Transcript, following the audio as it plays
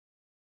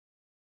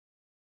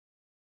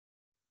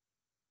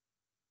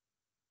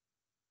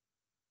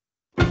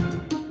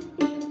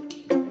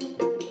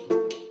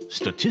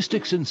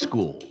Statistics in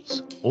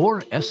Schools,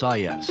 or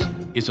SIS,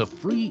 is a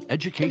free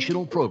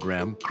educational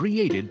program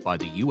created by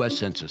the U.S.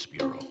 Census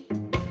Bureau.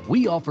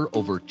 We offer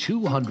over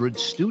 200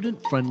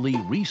 student-friendly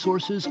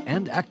resources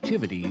and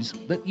activities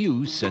that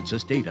use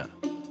census data.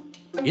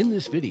 In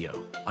this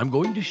video, I'm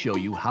going to show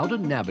you how to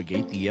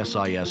navigate the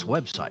SIS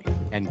website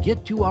and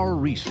get to our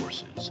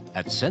resources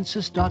at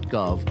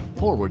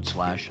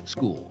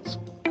census.gov/schools.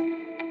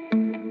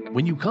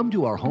 When you come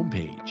to our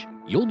homepage,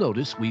 you'll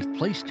notice we've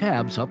placed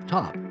tabs up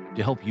top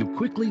to help you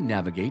quickly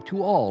navigate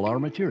to all our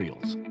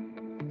materials.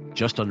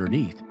 Just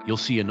underneath, you'll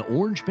see an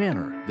orange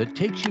banner that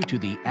takes you to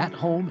the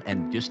at-home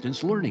and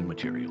distance learning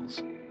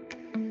materials.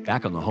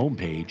 Back on the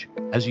homepage,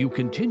 as you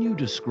continue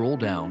to scroll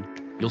down,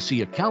 you'll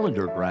see a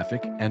calendar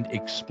graphic and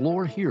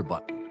Explore Here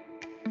button.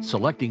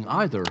 Selecting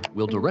either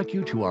will direct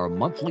you to our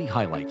Monthly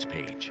Highlights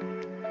page.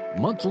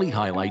 Monthly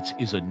Highlights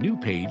is a new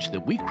page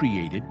that we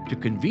created to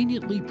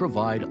conveniently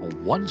provide a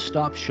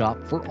one-stop shop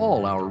for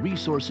all our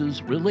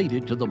resources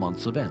related to the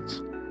month's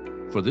events.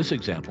 For this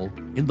example,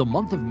 in the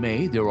month of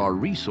May, there are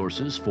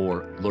resources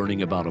for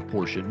learning about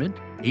apportionment,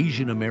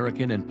 Asian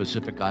American and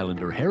Pacific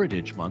Islander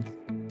Heritage Month,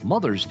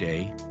 Mother's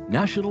Day,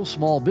 National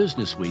Small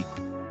Business Week,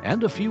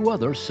 and a few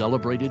other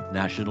celebrated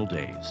national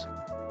days.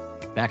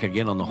 Back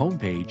again on the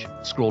homepage,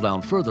 scroll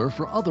down further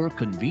for other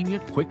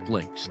convenient quick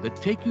links that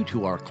take you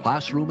to our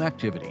classroom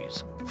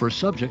activities for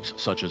subjects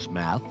such as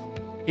math,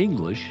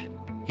 English,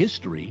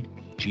 history,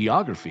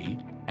 geography,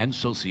 and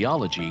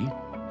sociology,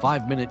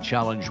 5-minute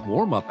challenge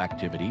warm-up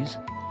activities,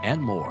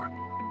 and more.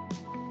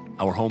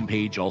 Our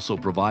homepage also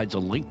provides a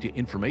link to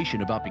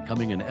information about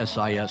becoming an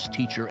SIS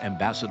teacher,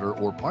 ambassador,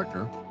 or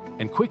partner,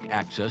 and quick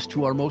access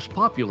to our most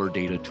popular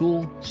data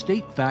tool,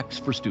 State Facts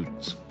for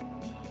Students.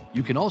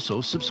 You can also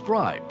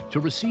subscribe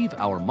to receive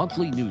our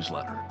monthly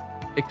newsletter,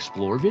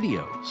 explore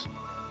videos,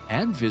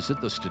 and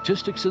visit the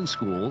Statistics in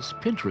Schools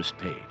Pinterest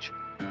page.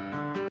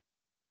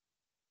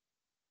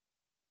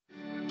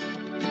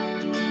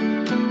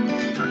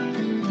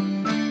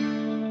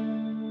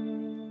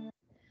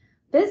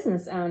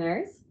 Business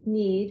owners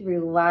need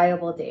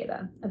reliable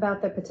data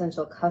about their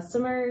potential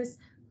customers,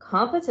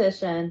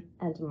 competition,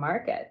 and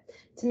market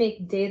to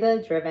make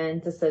data-driven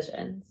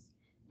decisions.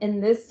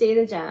 In this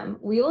data gem,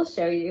 we will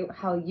show you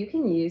how you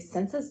can use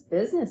Census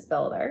Business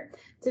Builder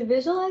to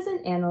visualize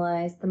and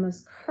analyze the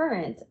most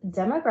current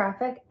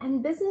demographic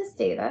and business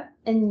data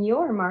in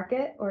your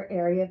market or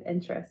area of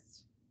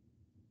interest.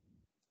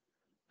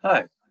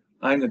 Hi,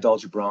 I'm Nadal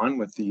Gibran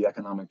with the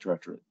Economic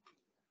Directorate.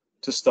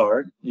 To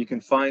start, you can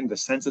find the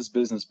Census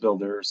Business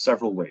Builder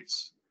several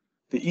ways.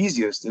 The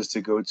easiest is to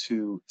go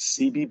to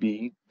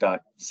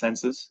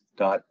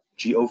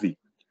cbb.census.gov.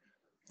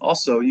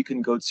 Also, you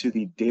can go to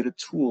the Data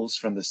Tools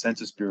from the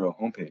Census Bureau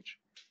homepage.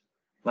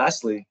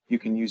 Lastly, you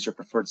can use your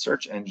preferred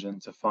search engine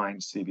to find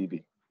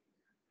CBB.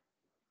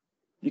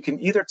 You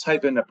can either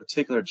type in a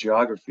particular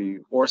geography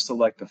or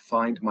select the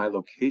Find My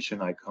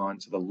Location icon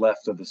to the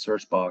left of the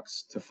search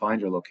box to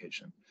find your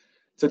location.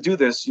 To do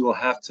this, you will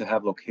have to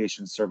have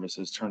location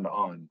services turned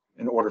on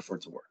in order for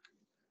it to work.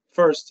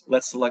 First,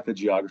 let's select the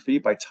geography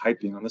by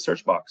typing on the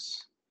search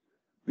box.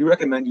 We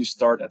recommend you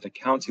start at the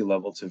county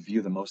level to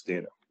view the most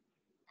data.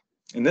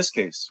 In this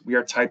case, we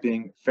are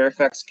typing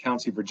Fairfax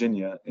County,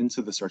 Virginia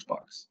into the search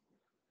box.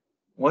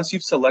 Once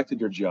you've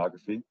selected your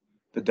geography,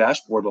 the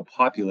dashboard will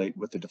populate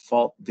with the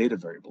default data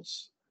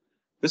variables.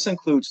 This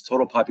includes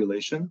total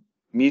population,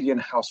 median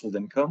household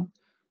income,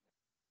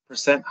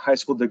 percent high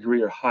school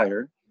degree or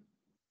higher,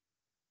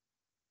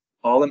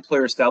 all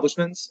employer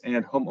establishments,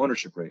 and home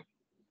ownership rate.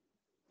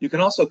 You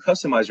can also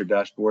customize your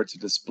dashboard to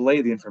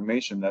display the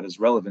information that is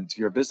relevant to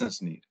your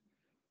business need.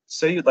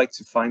 Say you'd like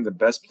to find the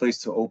best place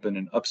to open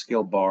an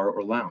upscale bar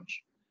or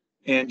lounge,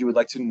 and you would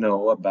like to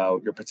know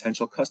about your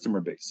potential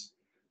customer base.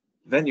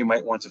 Then you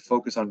might want to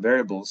focus on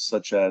variables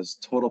such as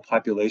total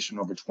population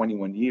over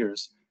 21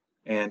 years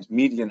and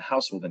median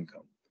household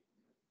income.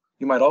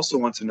 You might also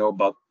want to know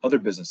about other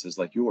businesses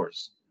like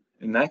yours.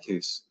 In that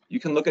case, you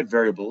can look at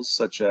variables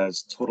such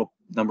as total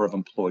number of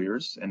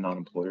employers and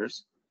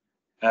non-employers,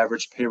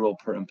 average payroll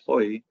per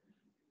employee,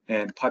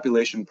 and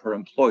population per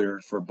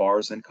employer for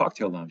bars and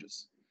cocktail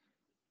lounges.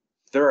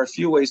 There are a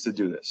few ways to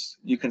do this.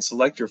 You can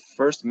select your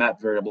first map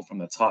variable from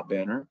the top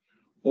banner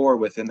or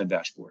within the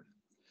dashboard.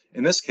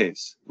 In this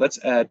case,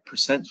 let's add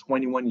percent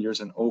 21 years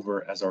and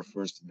over as our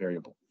first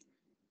variable.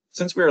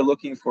 Since we are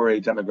looking for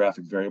a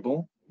demographic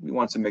variable, we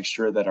want to make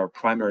sure that our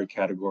primary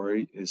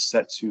category is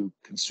set to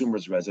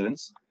consumers'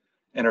 residence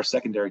and our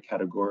secondary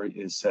category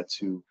is set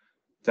to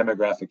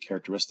demographic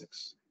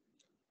characteristics.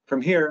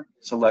 From here,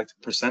 select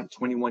percent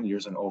 21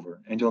 years and over,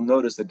 and you'll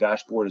notice the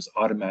dashboard is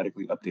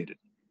automatically updated.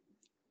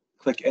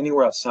 Click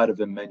anywhere outside of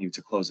the menu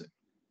to close it.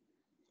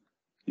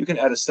 You can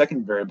add a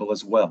second variable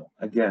as well.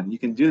 Again, you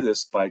can do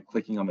this by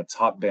clicking on the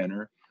top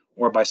banner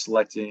or by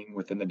selecting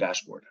within the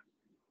dashboard.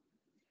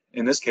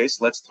 In this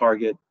case, let's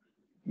target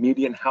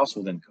median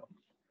household income.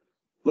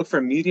 Look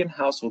for median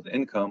household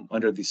income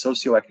under the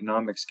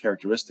socioeconomics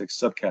characteristics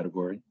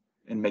subcategory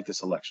and make the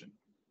selection.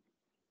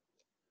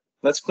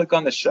 Let's click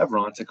on the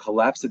chevron to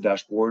collapse the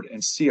dashboard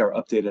and see our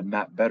updated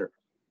map better.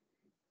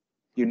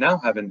 You now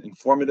have an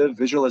informative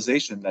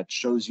visualization that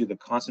shows you the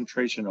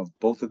concentration of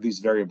both of these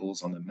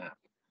variables on the map.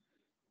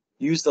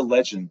 Use the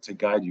legend to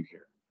guide you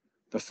here.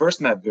 The first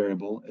map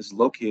variable is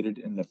located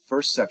in the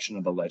first section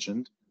of the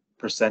legend,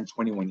 percent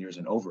 21 years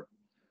and over.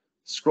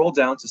 Scroll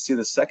down to see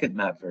the second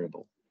map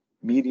variable,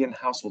 median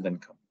household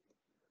income.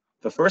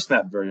 The first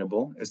map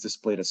variable is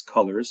displayed as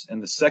colors,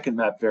 and the second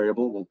map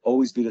variable will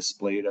always be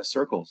displayed as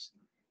circles.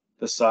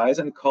 The size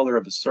and color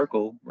of the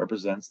circle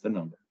represents the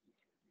number.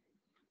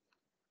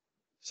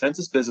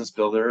 Census Business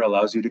Builder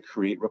allows you to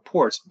create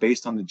reports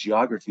based on the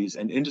geographies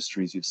and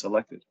industries you've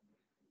selected.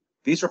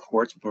 These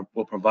reports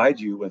will provide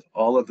you with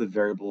all of the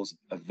variables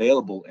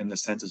available in the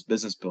Census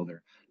Business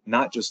Builder,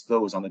 not just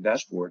those on the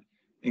dashboard,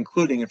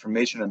 including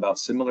information about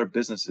similar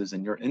businesses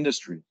in your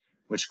industry,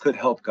 which could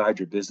help guide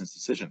your business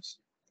decisions.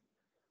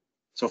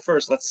 So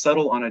first, let's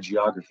settle on a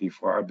geography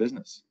for our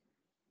business.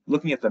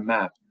 Looking at the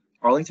map,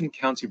 Arlington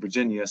County,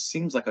 Virginia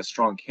seems like a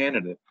strong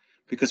candidate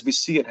because we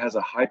see it has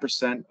a high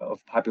percent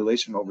of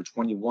population over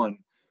 21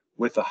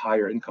 with a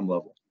higher income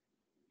level.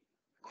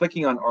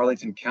 Clicking on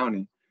Arlington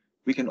County,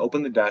 we can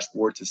open the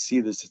dashboard to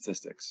see the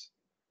statistics.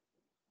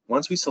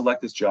 Once we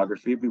select this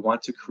geography, we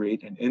want to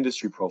create an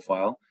industry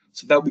profile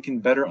so that we can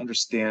better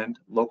understand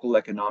local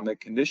economic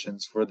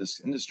conditions for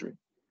this industry.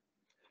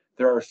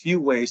 There are a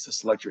few ways to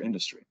select your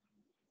industry.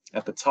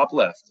 At the top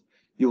left,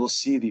 you will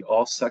see the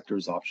All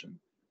Sectors option.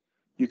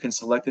 You can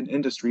select an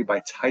industry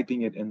by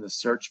typing it in the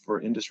Search for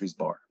Industries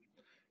bar.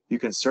 You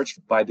can search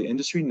by the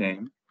industry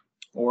name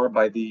or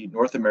by the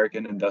North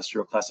American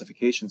Industrial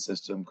Classification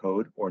System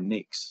code, or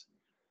NAICS.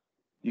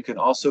 You can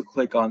also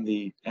click on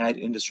the Add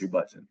Industry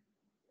button.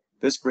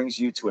 This brings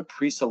you to a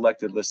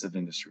pre-selected list of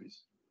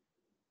industries.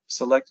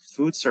 Select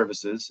Food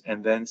Services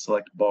and then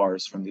select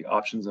bars from the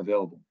options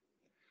available.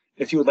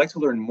 If you would like to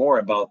learn more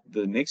about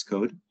the NAICS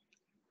code,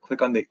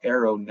 click on the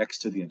arrow next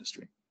to the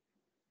industry.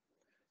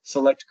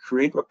 Select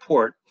Create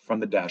Report from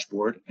the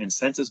dashboard, and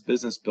Census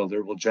Business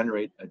Builder will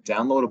generate a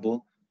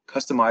downloadable,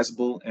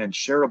 customizable, and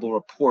shareable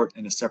report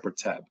in a separate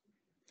tab.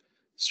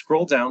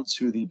 Scroll down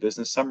to the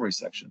Business Summary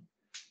section.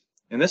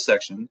 In this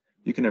section,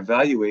 you can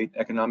evaluate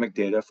economic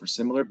data for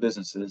similar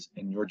businesses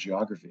in your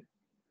geography.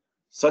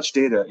 Such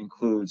data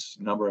includes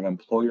number of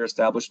employer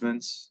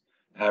establishments,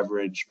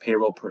 average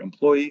payroll per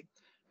employee,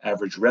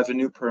 average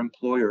revenue per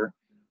employer,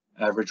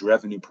 average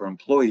revenue per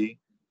employee,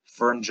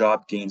 firm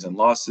job gains and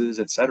losses,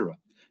 etc.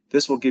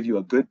 This will give you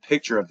a good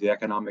picture of the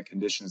economic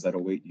conditions that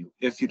await you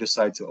if you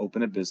decide to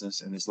open a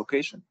business in this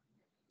location.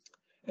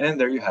 And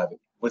there you have it.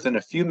 Within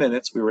a few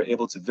minutes, we were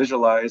able to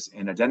visualize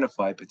and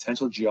identify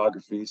potential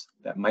geographies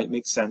that might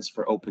make sense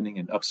for opening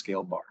an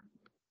upscale bar.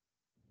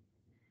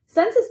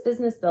 Census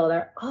Business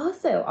Builder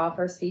also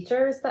offers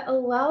features that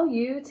allow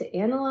you to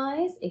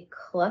analyze a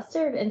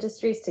cluster of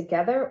industries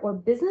together or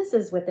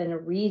businesses within a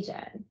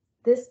region.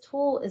 This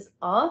tool is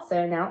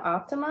also now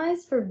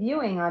optimized for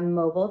viewing on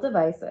mobile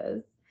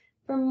devices.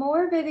 For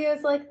more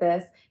videos like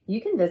this,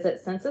 you can visit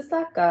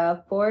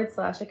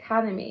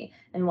census.gov/academy.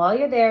 And while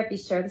you're there, be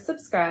sure to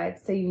subscribe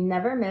so you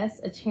never miss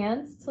a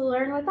chance to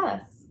learn with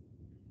us.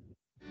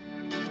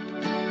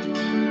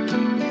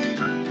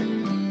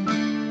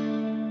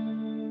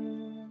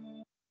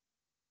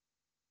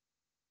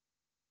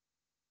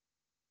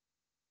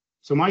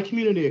 So My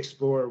Community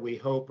Explorer, we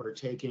hope, are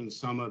taking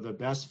some of the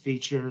best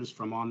features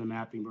from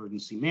on-the-map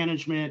emergency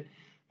management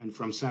and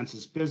from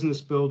Census Business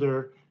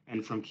Builder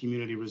and from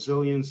community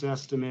resilience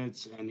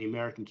estimates and the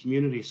American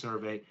Community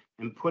Survey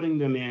and putting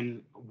them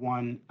in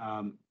one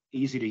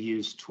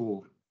easy-to-use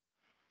tool.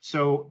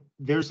 So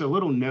there's a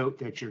little note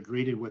that you're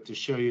greeted with to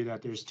show you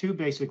that there's two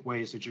basic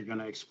ways that you're going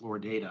to explore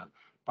data: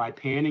 by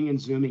panning and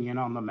zooming in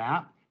on the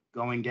map,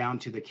 going down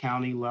to the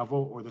county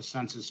level or the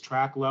census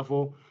tract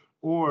level,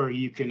 or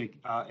you can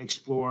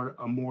explore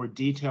a more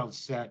detailed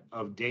set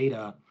of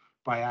data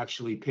by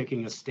actually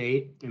picking a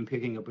state and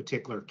picking a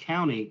particular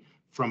county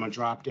from a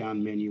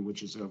drop-down menu,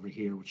 which is over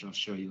here, which I'll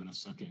show you in a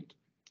second.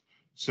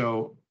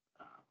 So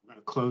I'm going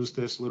to close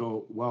this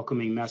little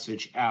welcoming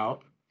message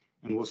out,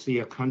 and we'll see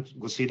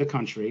the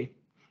country.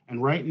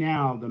 And right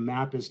now, the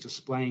map is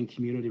displaying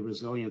community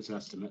resilience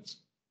estimates.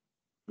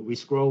 If we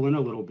scroll in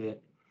a little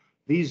bit,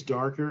 these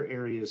darker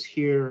areas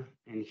here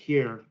and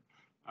here,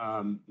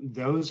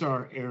 those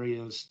are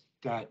areas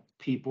that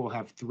people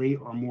have 3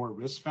 or more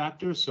risk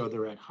factors, so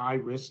they're at high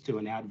risk to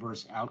an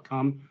adverse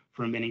outcome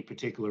from any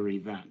particular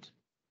event.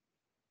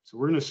 So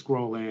we're going to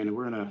scroll in and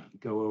we're going to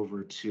go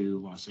over to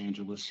Los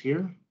Angeles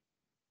here.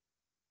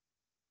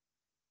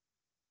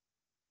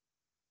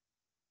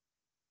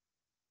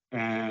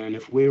 And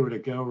if we were to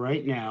go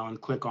right now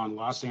and click on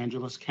Los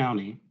Angeles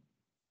County,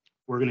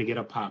 we're going to get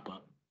a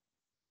pop-up.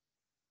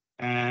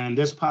 And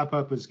this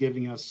pop-up is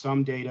giving us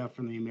some data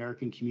from the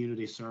American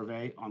Community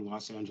Survey on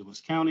Los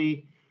Angeles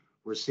County.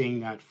 We're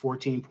seeing that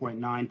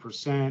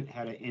 14.9%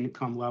 had an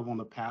income level in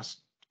the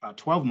past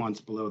 12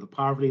 months below the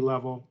poverty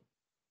level.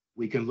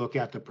 We can look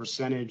at the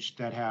percentage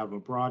that have a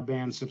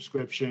broadband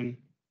subscription.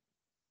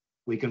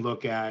 We can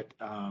look at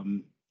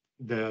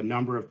the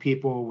number of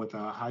people with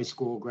a high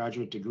school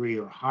graduate degree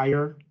or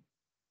higher.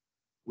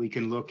 We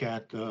can look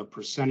at the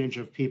percentage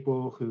of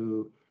people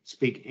who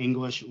speak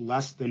English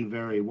less than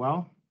very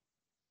well.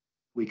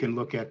 We can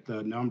look at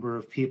the number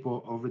of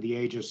people over the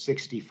age of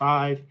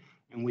 65,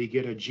 and we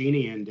get a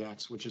Gini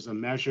index, which is a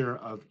measure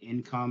of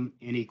income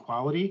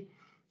inequality.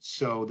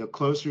 So the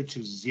closer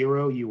to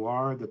zero you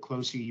are, the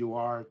closer you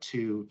are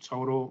to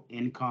total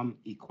income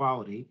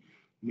equality,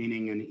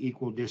 meaning an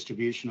equal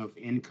distribution of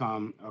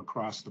income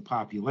across the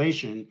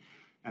population.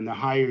 And the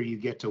higher you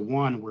get to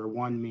one, where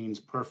one means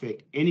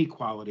perfect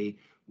inequality,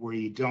 where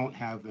you don't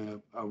have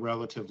a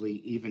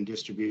relatively even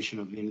distribution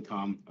of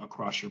income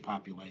across your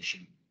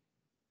population.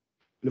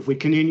 And if we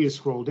continue to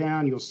scroll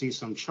down, you'll see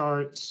some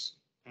charts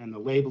and the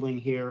labeling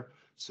here.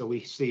 So we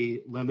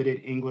see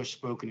limited English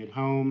spoken at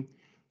home.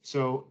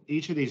 So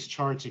each of these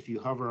charts, if you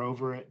hover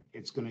over it,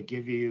 it's going to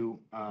give you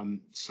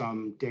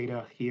some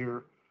data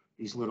here,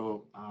 these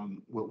little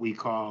what we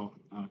call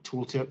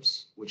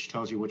tooltips, which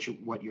tells you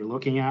what you're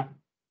looking at.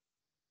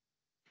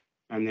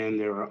 And then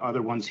there are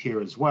other ones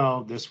here as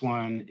well. This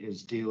one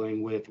is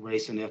dealing with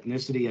race and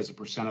ethnicity as a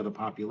percent of the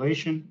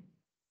population.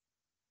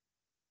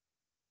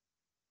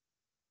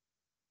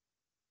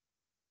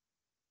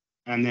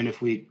 And then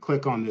if we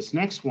click on this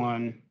next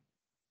one,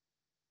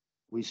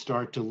 we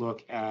start to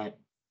look at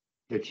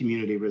the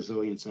community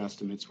resilience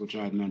estimates, which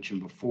I had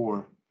mentioned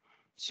before.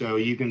 So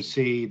you can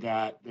see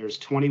that there's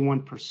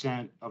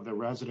 21% of the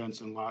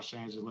residents in Los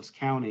Angeles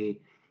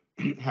County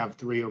have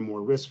 3 or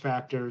more risk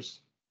factors.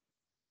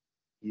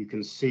 You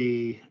can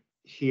see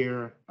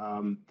here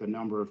the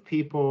number of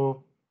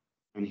people,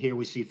 and here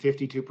we see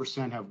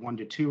 52% have 1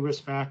 to 2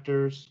 risk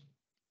factors,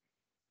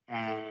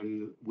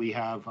 and we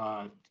have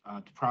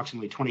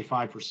approximately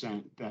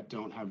 25% that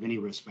don't have any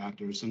risk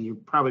factors. And you're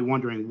probably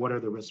wondering, what are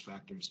the risk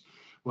factors?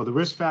 Well, the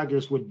risk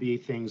factors would be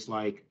things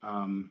like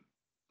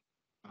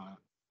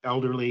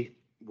elderly,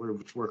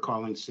 which we're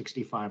calling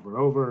 65 or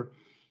over.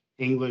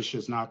 English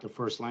is not the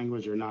first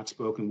language or not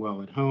spoken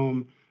well at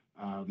home.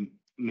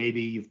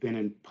 Maybe you've been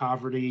in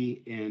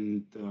poverty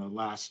in the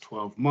last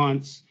 12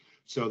 months.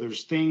 So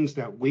there's things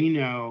that we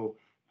know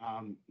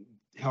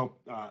help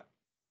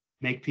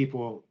make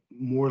people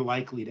more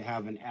likely to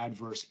have an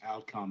adverse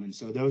outcome. And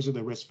so those are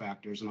the risk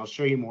factors, and I'll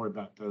show you more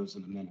about those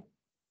in a minute.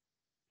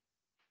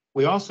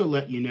 We also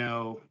let you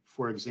know,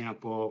 for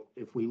example,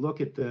 if we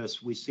look at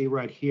this, we see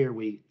right here,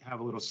 we have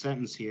a little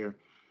sentence here.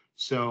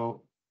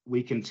 So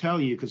we can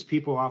tell you, because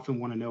people often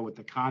want to know what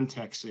the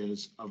context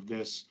is of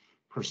this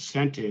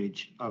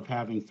percentage of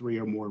having 3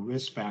 or more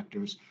risk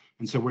factors.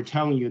 And so we're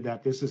telling you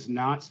that this is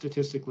not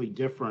statistically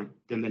different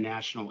than the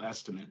national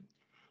estimate.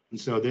 And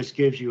so this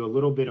gives you a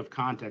little bit of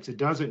context. It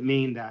doesn't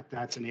mean that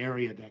that's an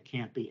area that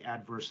can't be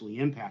adversely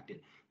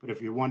impacted. But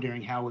if you're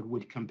wondering how it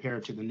would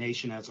compare to the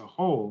nation as a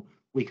whole,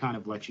 we kind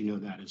of let you know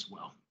that as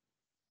well.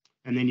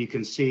 And then you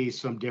can see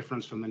some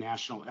difference from the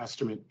national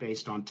estimate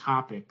based on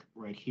topic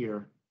right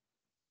here.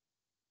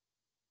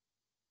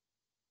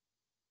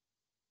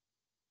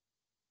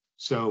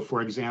 So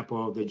for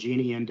example, the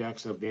Gini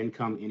index of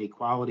income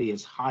inequality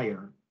is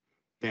higher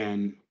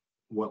than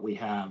what we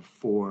have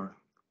for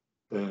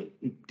the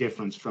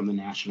difference from the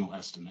national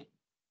estimate.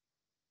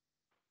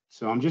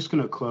 So I'm just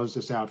going to close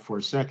this out for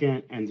a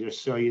second and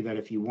just show you that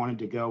if you wanted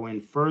to go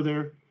in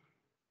further,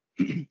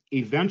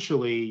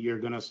 eventually you're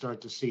going to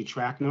start to see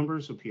track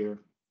numbers appear.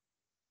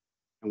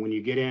 And when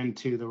you get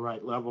into the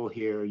right level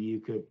here, you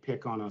could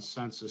pick on a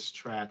census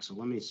track. So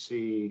let me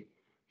see,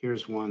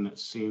 here's one that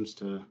seems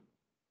to,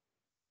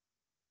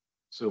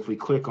 so if we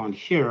click on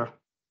here,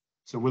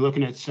 so we're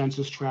looking at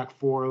census track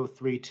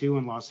 4032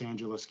 in Los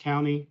Angeles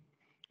County,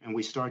 and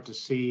we start to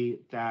see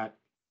that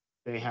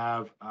they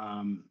have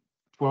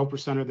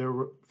 12% of their,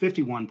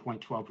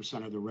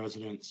 51.12% of the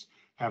residents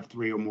have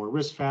 3 or more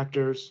risk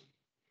factors.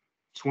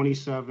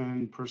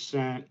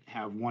 27%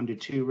 have 1 to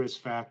 2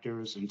 risk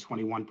factors, and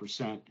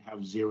 21%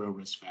 have 0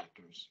 risk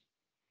factors.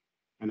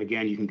 And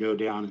again, you can go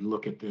down and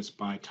look at this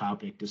by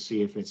topic to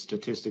see if it's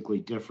statistically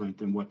different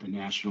than what the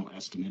national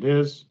estimate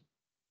is.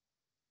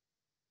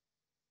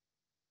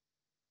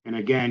 And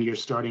again, you're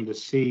starting to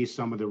see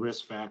some of the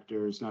risk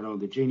factors, not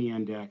only the Gini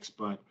index,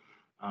 but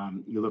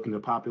you look in the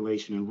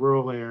population in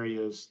rural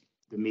areas,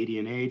 the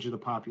median age of the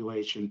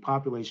population,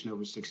 population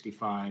over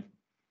 65,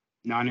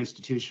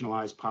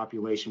 non-institutionalized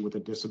population with a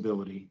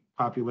disability,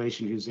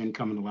 population whose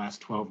income in the last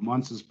 12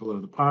 months is below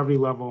the poverty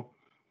level,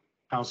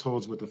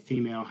 households with a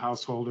female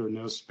householder,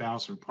 no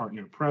spouse or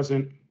partner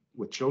present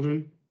with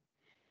children,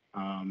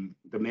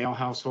 the male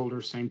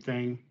householder, same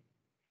thing,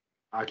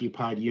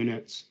 occupied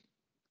units.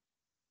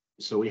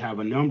 So we have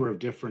a number of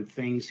different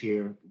things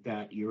here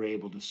that you're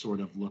able to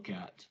sort of look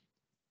at.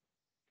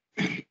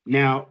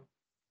 Now,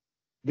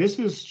 this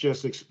is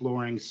just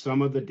exploring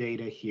some of the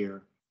data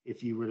here.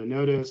 If you were to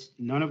notice,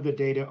 none of the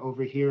data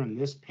over here in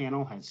this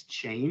panel has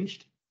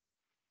changed.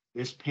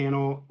 This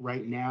panel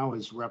right now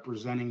is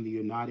representing the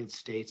United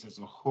States as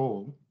a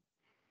whole.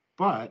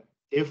 But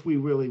if we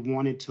really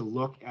wanted to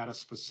look at a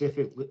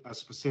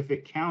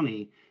specific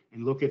county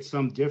and look at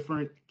some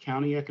different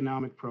county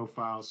economic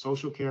profiles,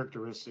 social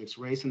characteristics,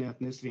 race and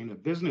ethnicity, and a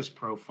business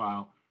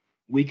profile,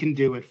 we can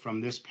do it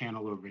from this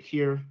panel over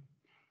here.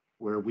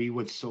 where we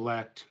would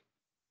select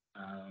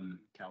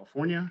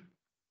California.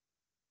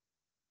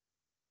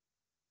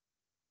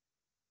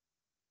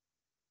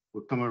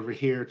 We'll come over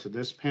here to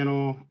this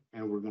panel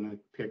and we're going to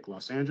pick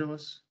Los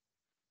Angeles.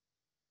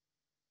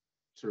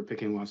 So we're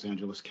picking Los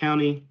Angeles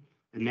County.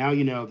 And now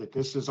you know that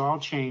this is all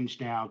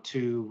changed now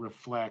to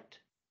reflect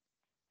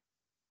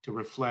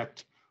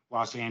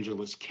Los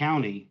Angeles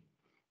County.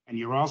 And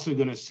you're also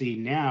going to see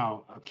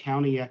now a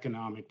county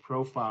economic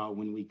profile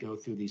when we go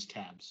through these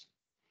tabs.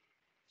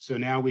 So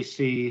now we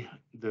see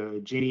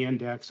the Gini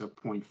index of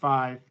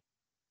 0.5,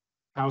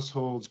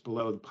 households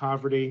below the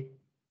poverty,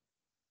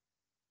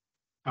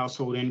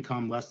 household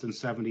income less than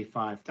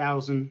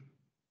 75,000.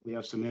 We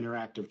have some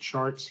interactive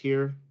charts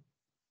here.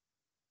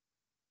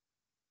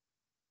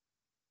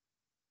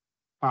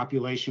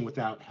 Population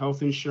without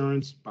health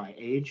insurance by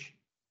age.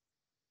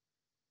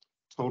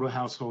 Total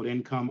household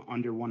income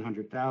under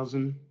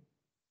 100,000.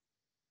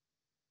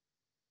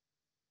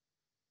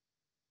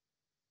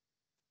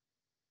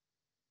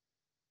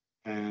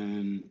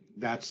 And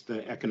that's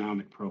the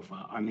economic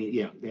profile.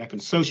 The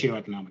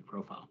socioeconomic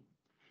profile.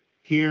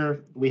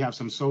 Here we have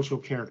some social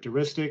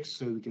characteristics.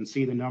 So you can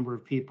see the number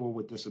of people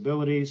with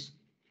disabilities,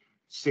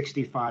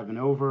 65 and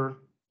over,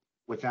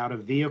 without a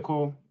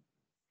vehicle,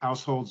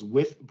 households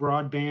with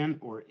broadband,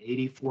 or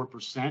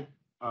 84%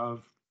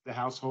 of the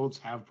households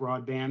have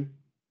broadband.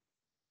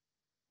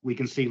 We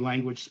can see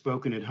language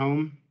spoken at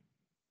home.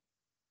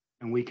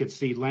 And we could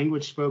see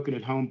language spoken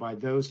at home by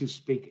those who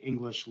speak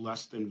English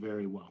less than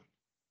very well.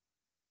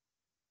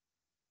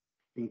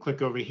 We can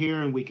click over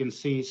here and we can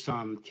see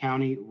some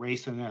county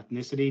race and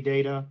ethnicity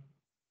data.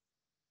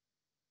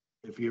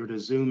 If you were to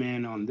zoom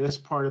in on this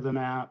part of the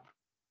map,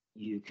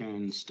 you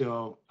can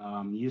still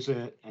use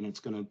it, and it's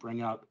going to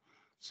bring up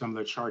some of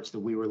the charts that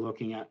we were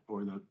looking at,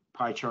 or the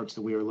pie charts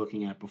that we were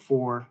looking at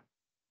before.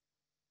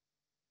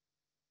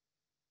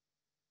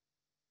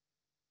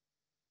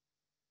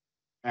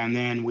 And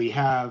then we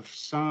have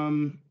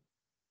some,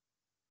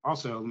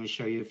 also, let me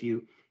show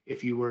you,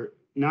 if you were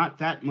not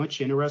that much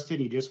interested,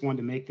 you just wanted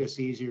to make this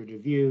easier to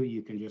view,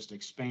 you can just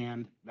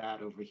expand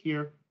that over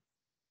here.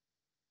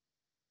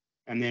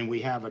 And then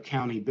we have a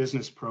county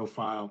business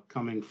profile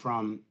coming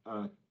from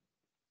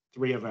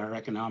 3 of our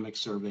economic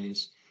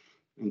surveys,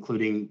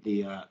 including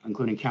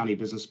county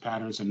business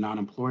patterns and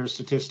non-employer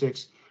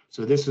statistics.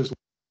 So this is.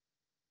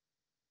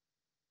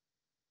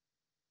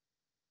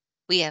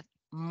 We have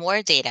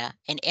more data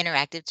and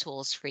interactive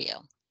tools for you.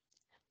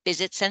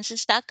 Visit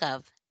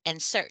census.gov and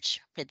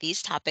search for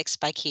these topics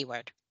by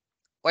keyword,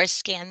 or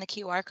scan the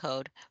QR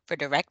code for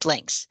direct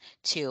links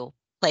to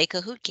play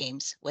Kahoot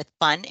games with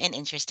fun and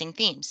interesting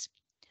themes.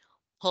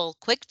 Pull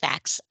quick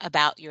facts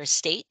about your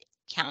state,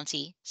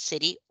 county,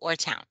 city, or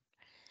town.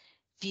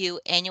 View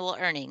annual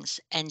earnings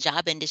and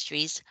job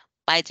industries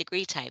by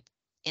degree type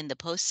in the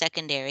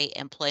Post-Secondary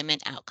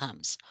Employment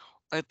Outcomes,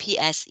 or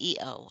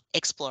PSEO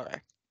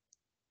Explorer.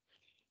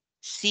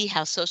 See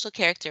how social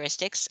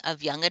characteristics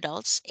of young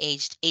adults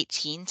aged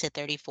 18 to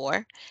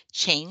 34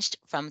 changed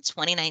from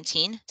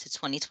 2019 to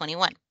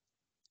 2021.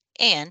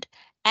 And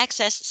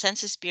access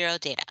Census Bureau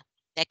data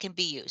that can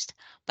be used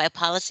by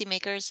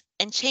policymakers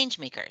and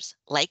changemakers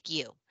like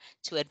you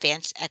to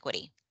advance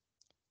equity.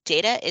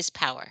 Data is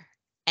power,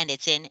 and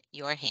it's in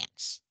your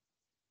hands.